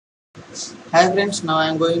Hi friends, now I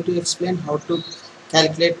am going to explain how to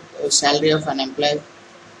calculate salary of an employee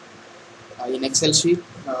in Excel sheet.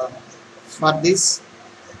 For this,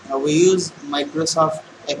 we use Microsoft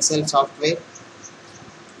Excel software.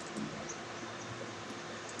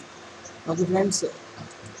 Okay friends,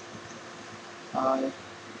 uh,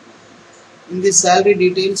 in this salary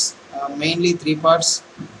details, mainly three parts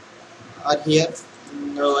are here.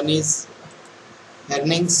 One is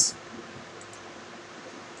earnings,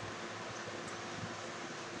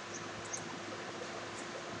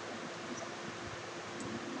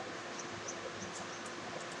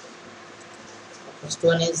 first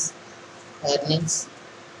one is earnings,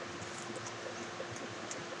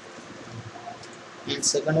 and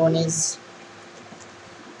second one is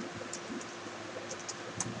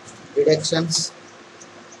deductions,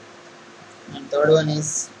 and third one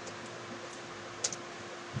is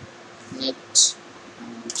net.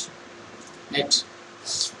 And net.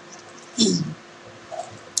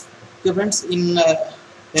 Okay friends, in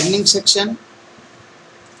earning section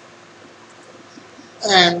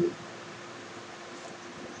and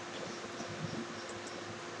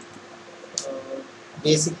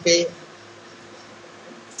basic pay,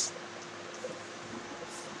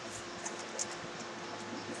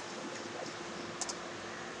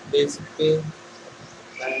 basic pay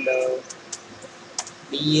and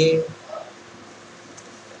DA,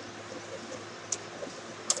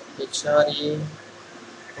 HRA.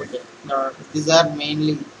 Okay, these are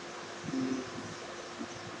mainly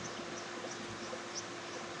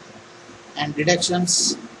and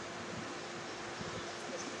deductions.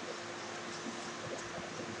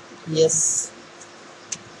 Yes,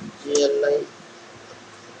 GLI,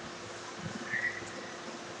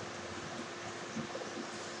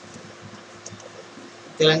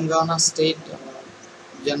 Telangana State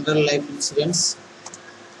General Life Insurance,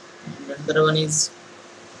 and another one is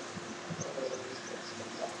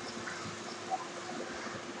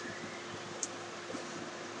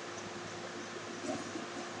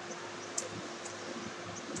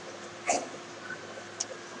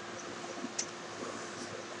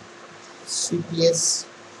CPS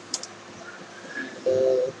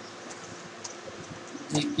and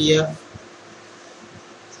GPF,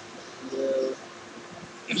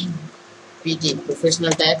 and, PT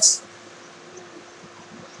Professional Tax,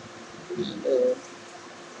 and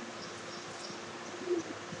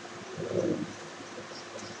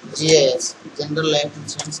GIS General Life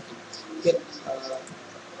Insurance. Okay,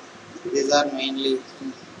 these are mainly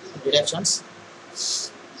deductions.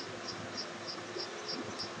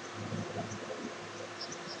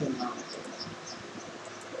 Okay, now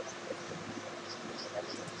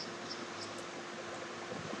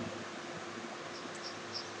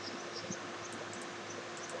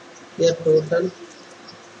here total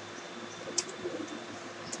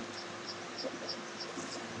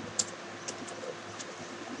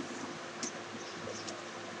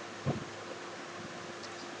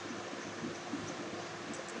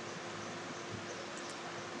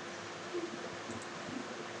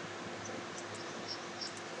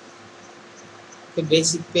the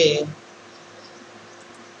basic pay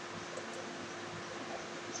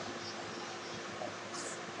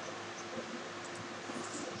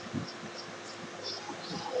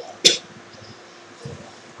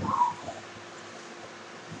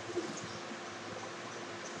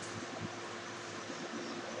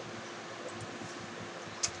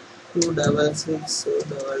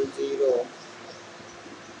 26600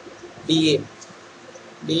 DA.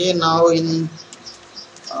 DA now in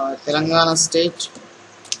Telangana state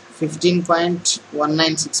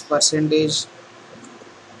 15.196 percentage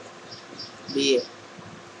DA.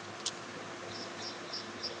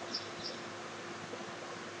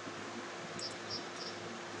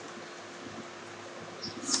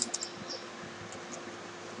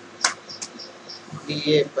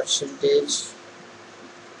 DA percentage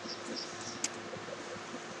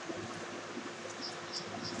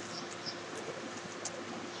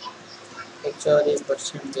HRA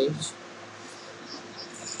percentage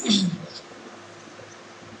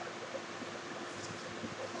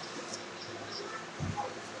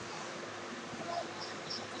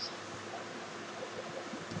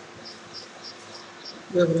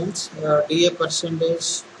friends, DA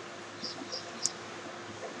percentage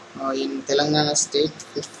in Telangana state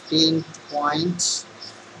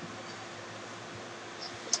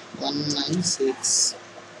 15.196,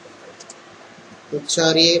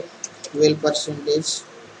 HRA 12 percentage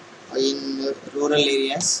in rural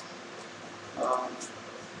areas. Uh,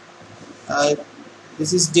 uh,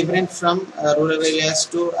 this is different from rural areas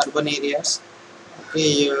to urban areas.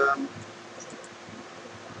 Okay,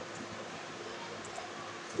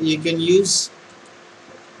 you can use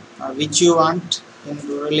which you want in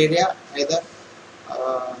rural area either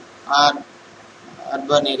or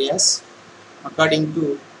urban areas according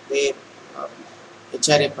to their uh,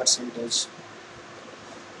 HRA percentage.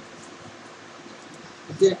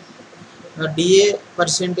 Okay, DA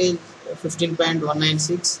percentage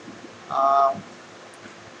 15.196.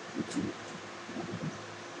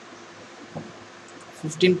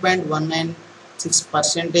 15.196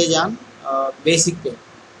 percentage on basic pay.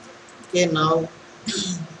 Okay, now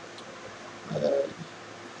uh,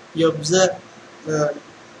 you observe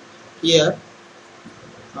here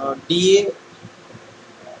DA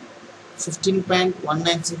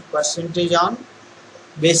 15.196 percentage on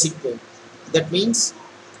basic pay. That means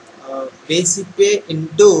basic pay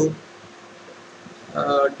into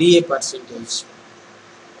DA percentage.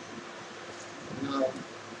 Now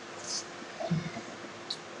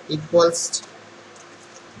equals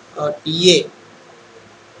DA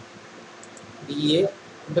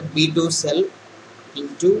the B2 cell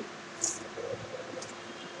into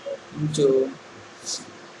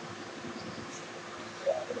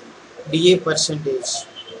DA percentage.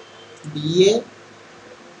 DA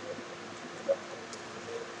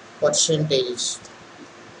percentage.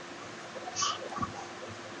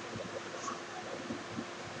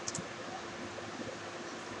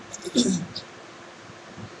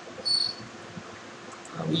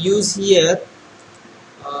 We use here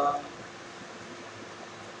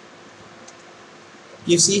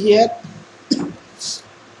you see here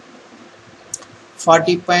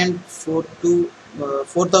 40.42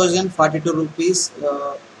 4,042 rupees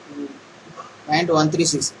and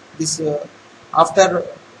 136. This after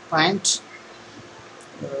point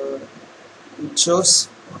it shows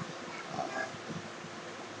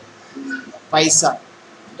paisa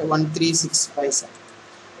 136 paisa.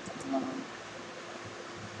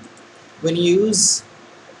 When you use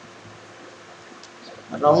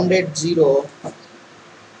rounded zero, okay,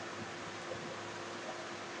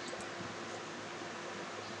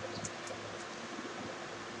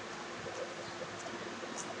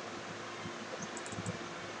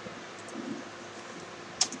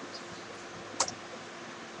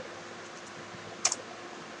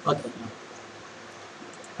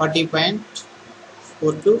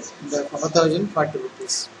 40.42 the 4,040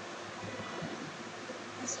 rupees.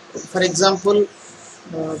 For example,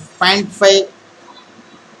 0.5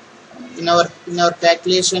 in our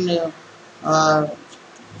calculation will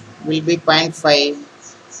be 0.5.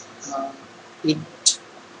 It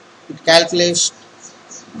calculates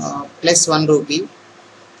plus 1 rupee,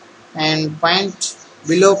 and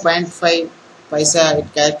below 0.5 paisa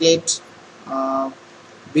it calculates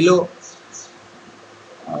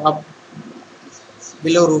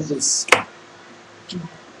below rupees.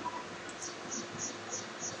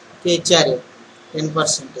 HRA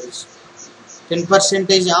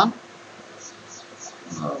 10% on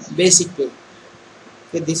basic pay.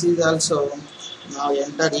 Okay, this is also now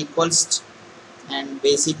enter equals and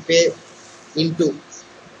basic pay into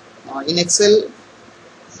in Excel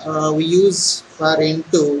we use for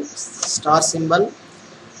into star symbol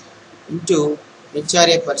into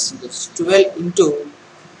HRA percentage 12 into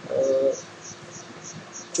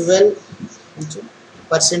 12 into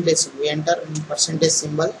percentage. We enter in percentage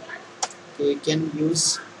symbol. Okay, you can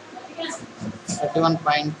use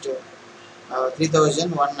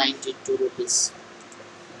 3,192 rupees.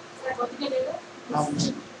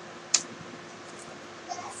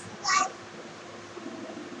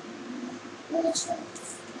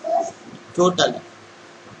 Total.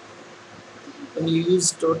 When you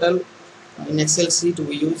use total in Excel sheet,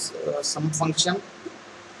 we use some function.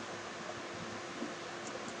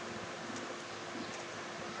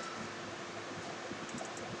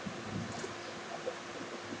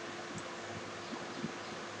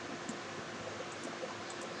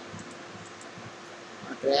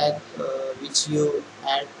 Drag which you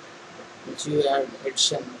add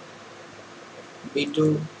addition B2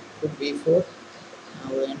 to B4.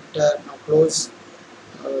 Now enter, now close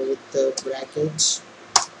with the brackets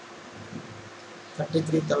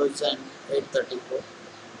 33,834.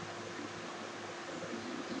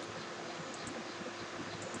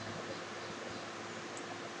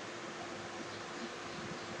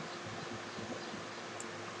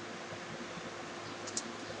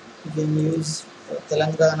 You can use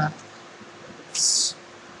Telangana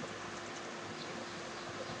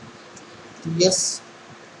TS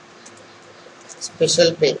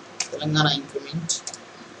special pay, Telangana increment,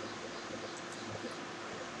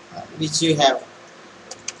 which you have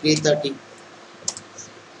 330.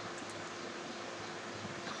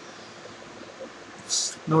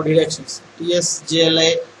 No deductions. TS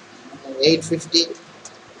GLI 850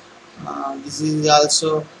 This is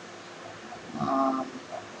also um,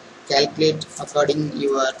 calculate according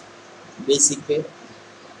your basic pay.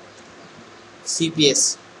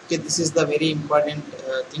 CPS. Okay, this is the very important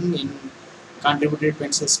thing in contributed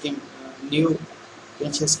pension scheme, new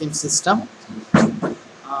pension scheme system.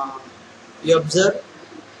 Uh, you observe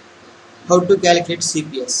how to calculate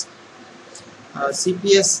CPS.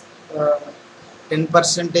 CPS 10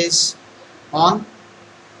 percentage on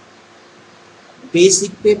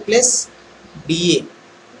basic pay plus DA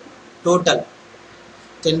total.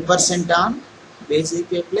 10% on basic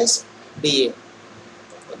pay plus DA.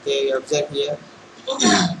 Okay, you observe here.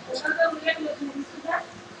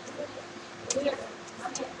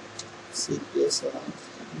 CPS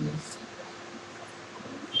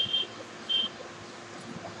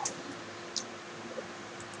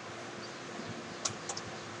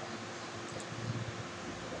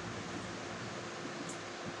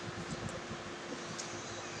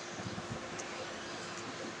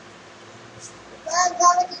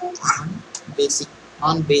basic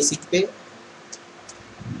on basic pay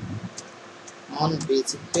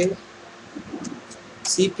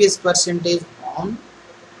CPS percentage on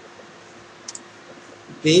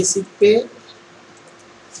basic pay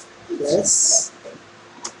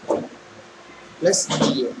plus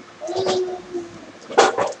DA.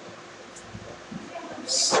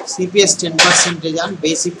 CPS 10% on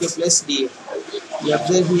basic pay plus DA. You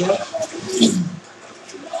observe here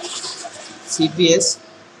CPS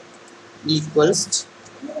equals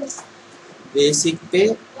basic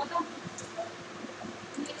pay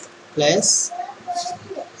plus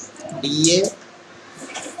DA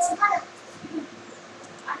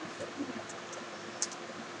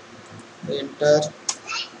enter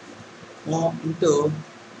into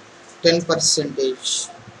 10 percentage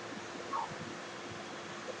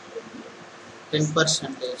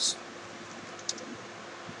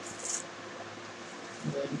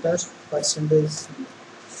enter percentage.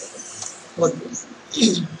 Okay.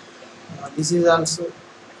 This is also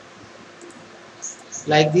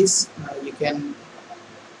like this. You can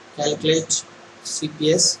calculate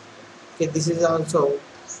CPS. Okay, this is also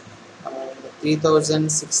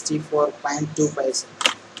 3064.2 paisa.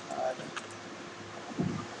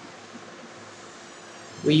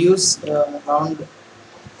 We use round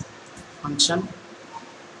function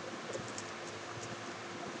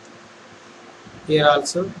here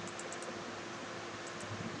also.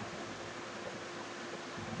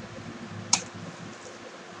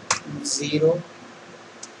 Zero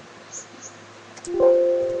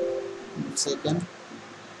second.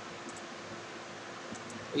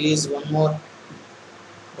 We use one more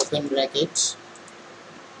open bracket.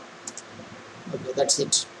 Okay, that's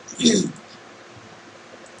it.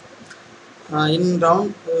 In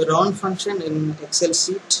round function in Excel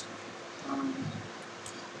sheet,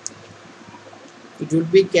 it will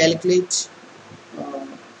be calculate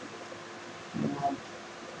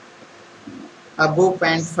above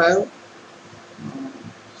 0.5.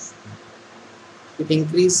 It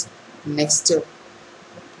increase next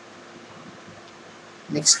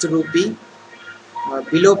rupee.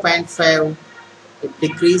 Below 0.5 it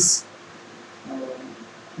decrease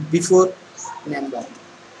before number.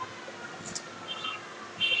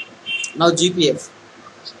 Now GPF.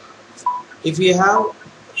 If you have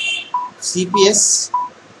CPS,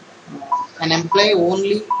 an employee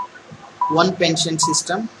only one pension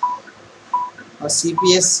system, or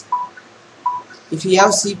CPS. If you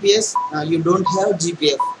have CPS, you don't have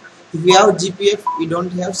GPF. If you have GPF, you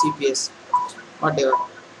don't have CPS. Whatever.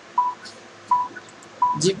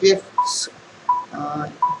 GPF,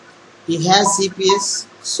 he has CPS,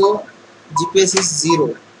 so GPS is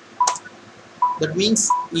 0. That means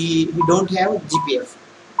he don't have GPF.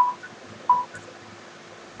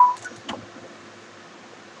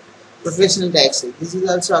 Professional tax. This is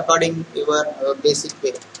also according to your basic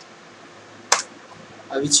pay,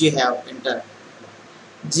 which you have entered.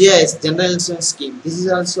 GIS, General Insurance Scheme. This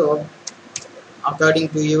is also according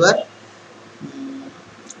to your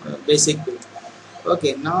basic pay.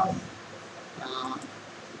 Okay, now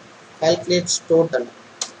calculate total.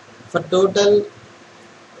 For total,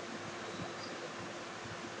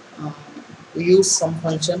 we use some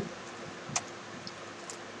function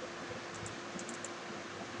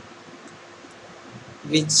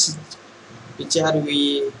which are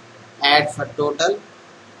we add for total.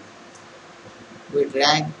 We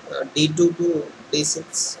drag D2 to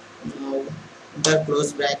D6. Now enter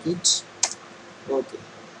close bracket. Okay.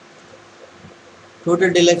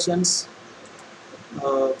 Total deductions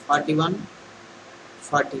 41,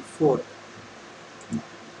 44.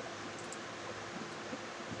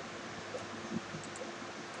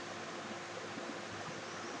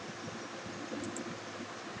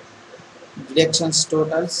 deductions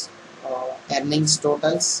totals, earnings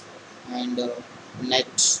totals, and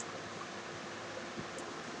net.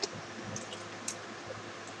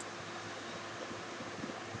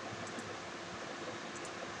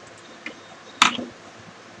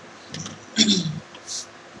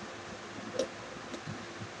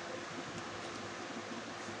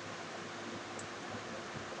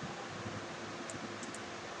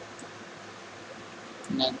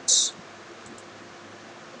 Net.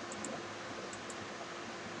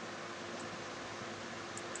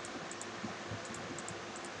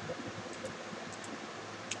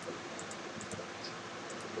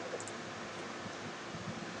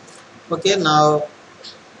 Okay, now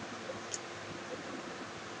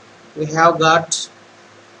we have got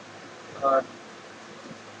uh,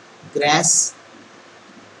 grass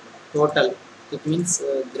total. It means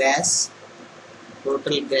grass,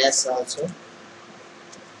 total grass also.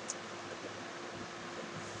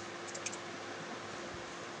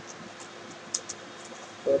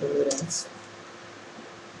 Total grass.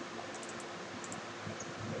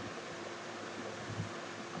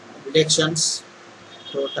 Deductions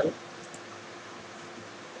total.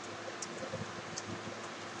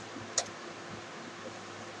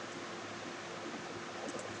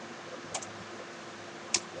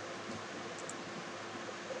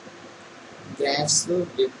 Grass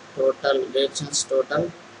total, deductions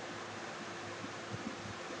total.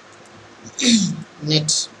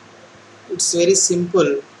 Net. It's very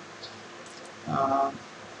simple. Uh,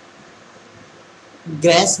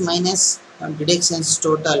 Grass minus deductions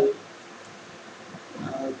total.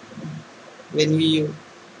 Uh, when we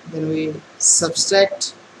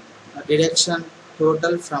subtract deduction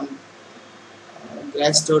total from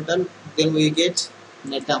grass total, then we get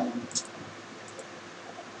net amount.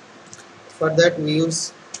 For that we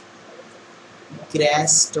use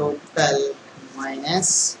grass total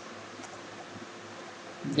minus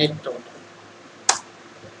net total.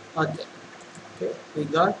 Okay, okay. We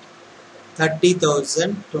got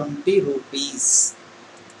 30,020 rupees.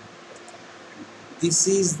 This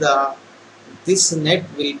net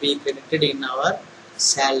will be credited in our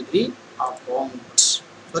salary account.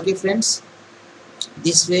 Okay, friends.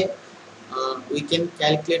 This way we can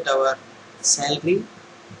calculate our salary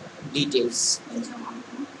details.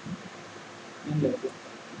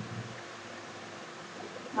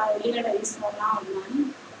 నా ఎల్లిగడ్డ తీసుకున్నా ఉన్నాను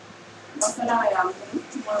మసాలా యాభై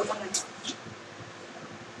 3